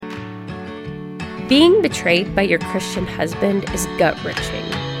Being betrayed by your Christian husband is gut-wrenching.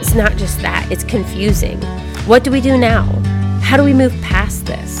 It's not just that, it's confusing. What do we do now? How do we move past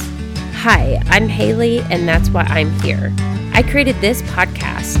this? Hi, I'm Haley, and that's why I'm here. I created this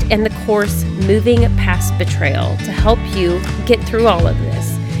podcast and the course Moving Past Betrayal to help you get through all of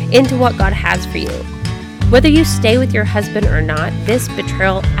this into what God has for you. Whether you stay with your husband or not, this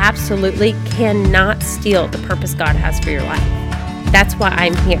betrayal absolutely cannot steal the purpose God has for your life. That's why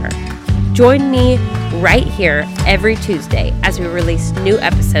I'm here. Join me right here every Tuesday as we release new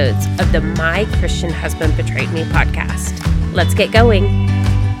episodes of the My Christian Husband Betrayed Me podcast. Let's get going.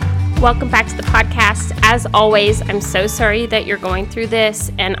 Welcome back to the podcast. As always, I'm so sorry that you're going through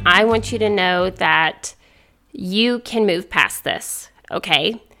this, and I want you to know that you can move past this,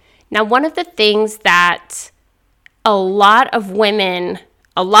 okay? Now, one of the things that a lot of women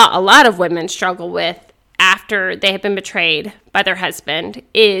struggle with after they have been betrayed by their husband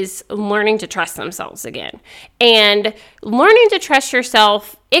is learning to trust themselves again. And learning to trust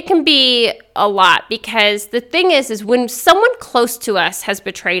yourself, it can be a lot, because the thing is when someone close to us has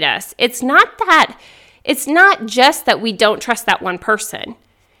betrayed us, it's not just that we don't trust that one person.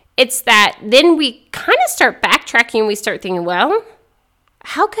 It's that then we kind of start backtracking and we start thinking, well,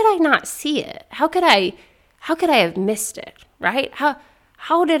 how could I not see it? How could I have missed it, right?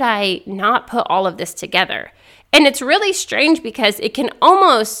 How did I not put all of this together? And it's really strange because it can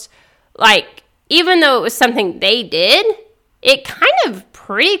almost, even though it was something they did, it kind of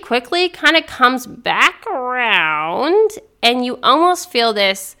pretty quickly kind of comes back around, and you almost feel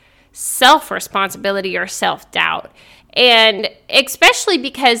this self-responsibility or self-doubt. And especially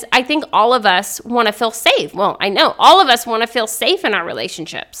because I think all of us want to feel safe. Well, I know all of us want to feel safe in our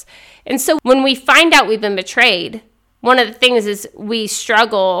relationships. And so when we find out we've been betrayed, one of the things is we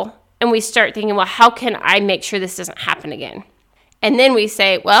struggle and we start thinking, well, how can I make sure this doesn't happen again? And then we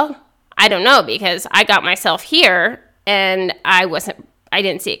say, well, I don't know, because I got myself here and I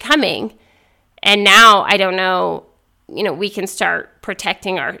didn't see it coming. And now I don't know, we can start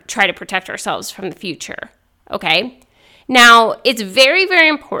try to protect ourselves from the future. Okay. Now, it's very, very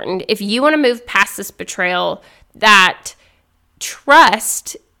important, if you want to move past this betrayal, that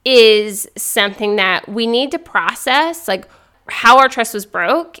trust is something that we need to process, like how our trust was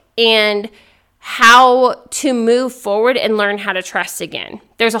broke and how to move forward and learn how to trust again.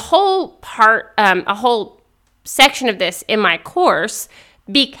 There's a whole section of this in my course,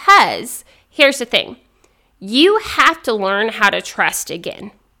 because here's the thing. You have to learn how to trust again.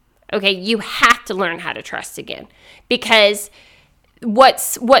 Okay, you have to learn how to trust again, because what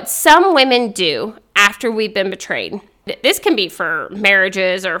some women do after we've been betrayed, this can be for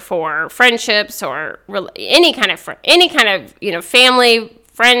marriages or for friendships or any kind of family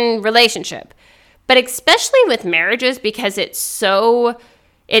friend relationship, but especially with marriages, because it's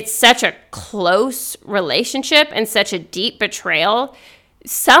such a close relationship and such a deep betrayal.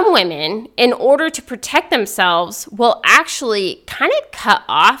 Some women, in order to protect themselves, will actually kind of cut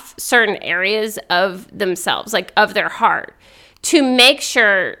off certain areas of themselves, like of their heart, to make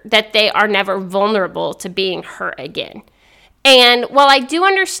sure that they are never vulnerable to being hurt again. And while I do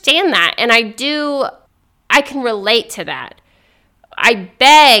understand that, and I can relate to that, I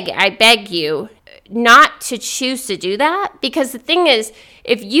beg you not to choose to do that, because the thing is,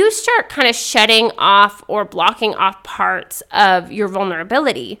 if you start kind of shutting off or blocking off parts of your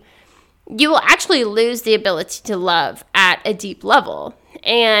vulnerability, you will actually lose the ability to love at a deep level.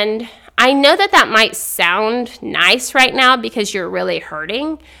 And I know that might sound nice right now because you're really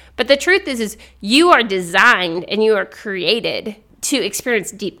hurting, but the truth is you are designed and you are created to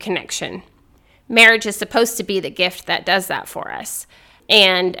experience deep connection. Marriage is supposed to be the gift that does that for us.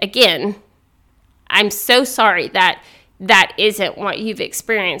 And again, I'm so sorry that isn't what you've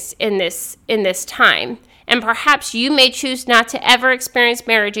experienced in this time. And perhaps you may choose not to ever experience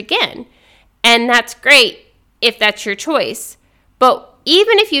marriage again. And that's great if that's your choice. But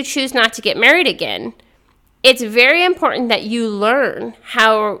even if you choose not to get married again, it's very important that you learn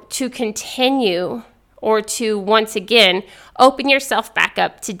how to continue or to once again open yourself back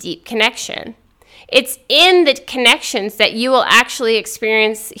up to deep connection. It's in the connections that you will actually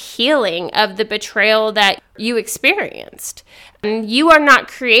experience healing of the betrayal that you experienced. You are not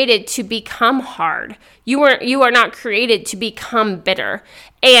created to become hard. You are not created to become bitter.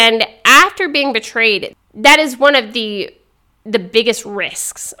 And after being betrayed, that is one of the biggest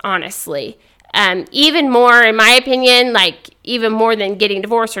risks, honestly. Even more, in my opinion, even more than getting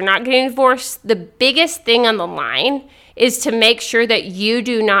divorced or not getting divorced, the biggest thing on the line is to make sure that you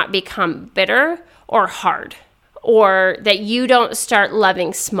do not become bitter or hard, or that you don't start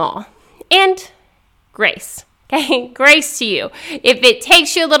loving small. And grace, Okay, grace to you. If it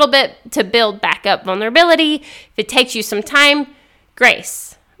takes you a little bit to build back up vulnerability, if it takes you some time,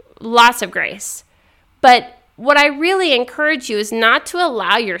 grace, lots of grace. But what I really encourage you is not to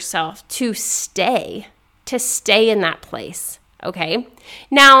allow yourself to stay in that place, okay?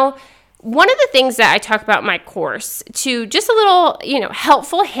 Now, one of the things that I talk about in my course, to just a little,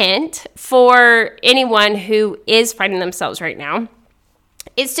 helpful hint for anyone who is fighting themselves right now,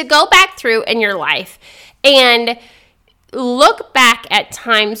 is to go back through in your life and look back at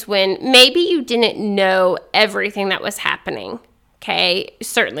times when maybe you didn't know everything that was happening, okay?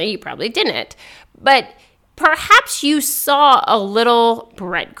 Certainly, you probably didn't. But perhaps you saw a little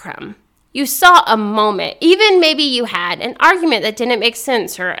breadcrumb. You saw a moment. Even maybe you had an argument that didn't make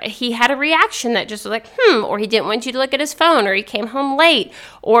sense, or he had a reaction that just was like, or he didn't want you to look at his phone, or he came home late,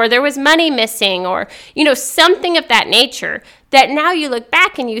 or there was money missing, or, something of that nature that now you look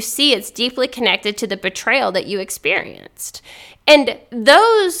back and you see it's deeply connected to the betrayal that you experienced. And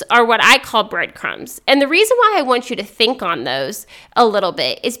those are what I call breadcrumbs. And the reason why I want you to think on those a little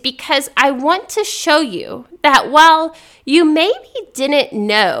bit is because I want to show you that while you maybe didn't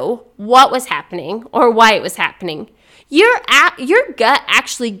know what was happening or why it was happening, your gut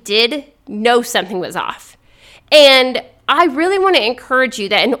actually did know something was off. And I really want to encourage you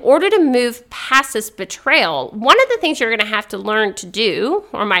that in order to move past this betrayal, one of the things you're going to have to learn to do,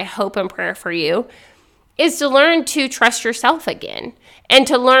 or my hope and prayer for you, is to learn to trust yourself again, and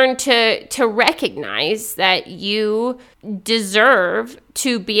to learn to recognize that you deserve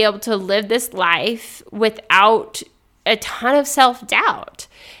to be able to live this life without a ton of self-doubt.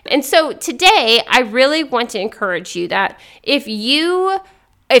 And so today, I really want to encourage you that if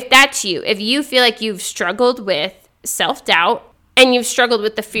that's you, if you feel like you've struggled with self-doubt and you've struggled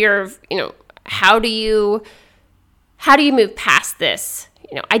with the fear of, how do you move past this?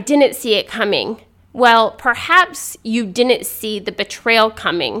 I didn't see it coming. Well, perhaps you didn't see the betrayal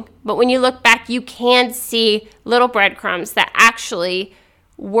coming, but when you look back, you can see little breadcrumbs that actually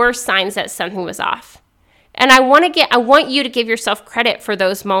were signs that something was off. And I want you to give yourself credit for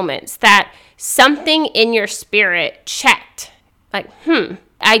those moments that something in your spirit checked. Like,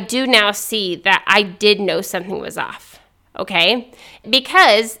 I do now see that I did know something was off. Okay?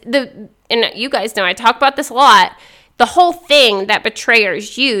 Because and you guys know I talk about this a lot. The whole thing that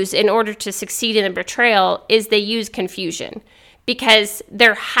betrayers use in order to succeed in a betrayal is they use confusion, because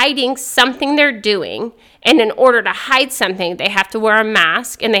they're hiding something they're doing. And in order to hide something, they have to wear a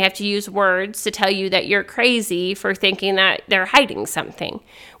mask and they have to use words to tell you that you're crazy for thinking that they're hiding something,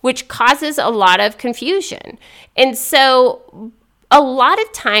 which causes a lot of confusion. And so a lot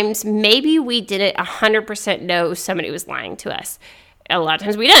of times, maybe we didn't 100% know somebody was lying to us. A lot of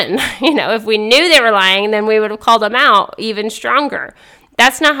times we didn't. If we knew they were lying, then we would have called them out even stronger.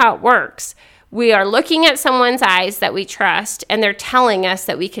 That's not how it works. We are looking at someone's eyes that we trust, and they're telling us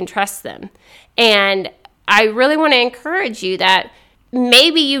that we can trust them. And I really want to encourage you that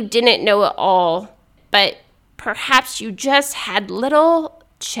maybe you didn't know it all, but perhaps you just had little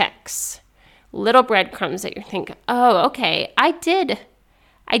checks, little breadcrumbs that you're thinking, oh, okay, I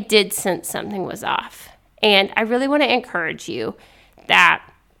did sense something was off. And I really want to encourage you that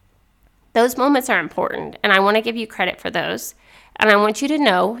those moments are important, and I want to give you credit for those. And I want you to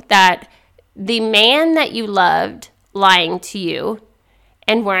know that the man that you loved lying to you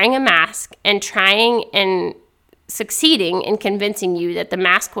and wearing a mask and trying and succeeding in convincing you that the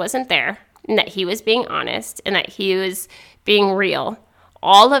mask wasn't there and that he was being honest and that he was being real,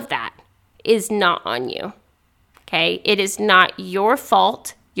 all of that is not on you, okay? It is not your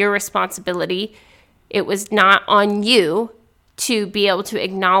fault, your responsibility. It was not on you to be able to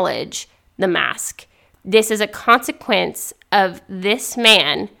acknowledge the mask. This is a consequence of this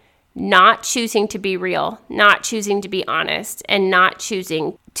man not choosing to be real, not choosing to be honest, and not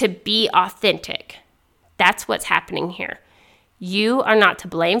choosing to be authentic. That's what's happening here. You are not to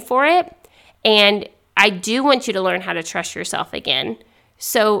blame for it, and I do want you to learn how to trust yourself again.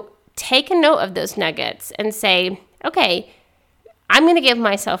 So take a note of those nuggets and say, okay, I'm going to give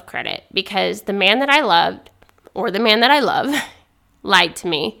myself credit because the man that I loved, or the man that I love, lied to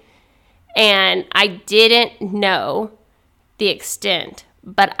me, and I didn't know the extent,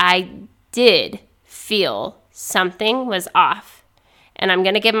 but I did feel something was off, and I'm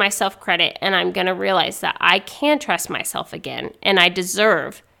going to give myself credit, and I'm going to realize that I can trust myself again, and I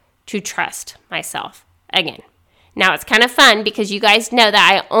deserve to trust myself again. Now, it's kind of fun because you guys know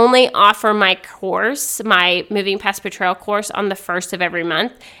that I only offer my course, my Moving Past Betrayal course, on the 1st of every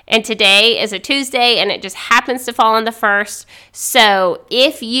month. And today is a Tuesday, and it just happens to fall on the 1st. So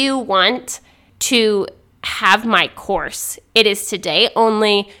if you want to have my course, it is today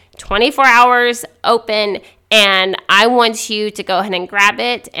only, 24 hours open, And I want you to go ahead and grab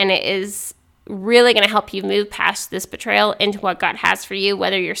it. And it is really going to help you move past this betrayal into what God has for you,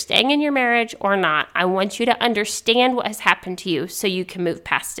 whether you're staying in your marriage or not. I want you to understand what has happened to you so you can move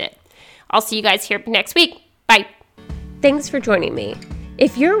past it. I'll see you guys here next week. Bye. Thanks for joining me.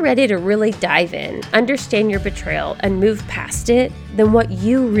 If you're ready to really dive in, understand your betrayal, and move past it, then what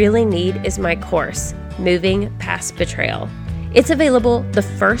you really need is my course, Moving Past Betrayal. It's available the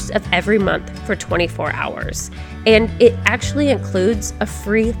first of every month for 24 hours, and it actually includes a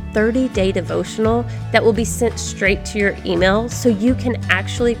free 30-day devotional that will be sent straight to your email so you can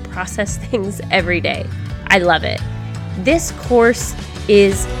actually process things every day. I love it. This course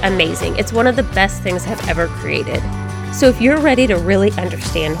is amazing. It's one of the best things I've ever created. So if you're ready to really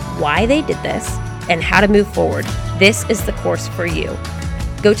understand why they did this and how to move forward, this is the course for you.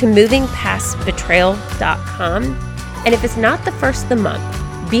 Go to movingpastbetrayal.com. And if it's not the first of the month,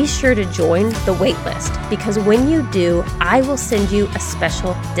 be sure to join the waitlist, because when you do, I will send you a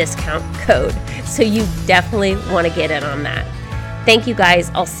special discount code. So you definitely want to get in on that. Thank you guys.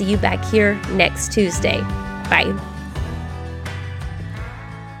 I'll see you back here next Tuesday. Bye.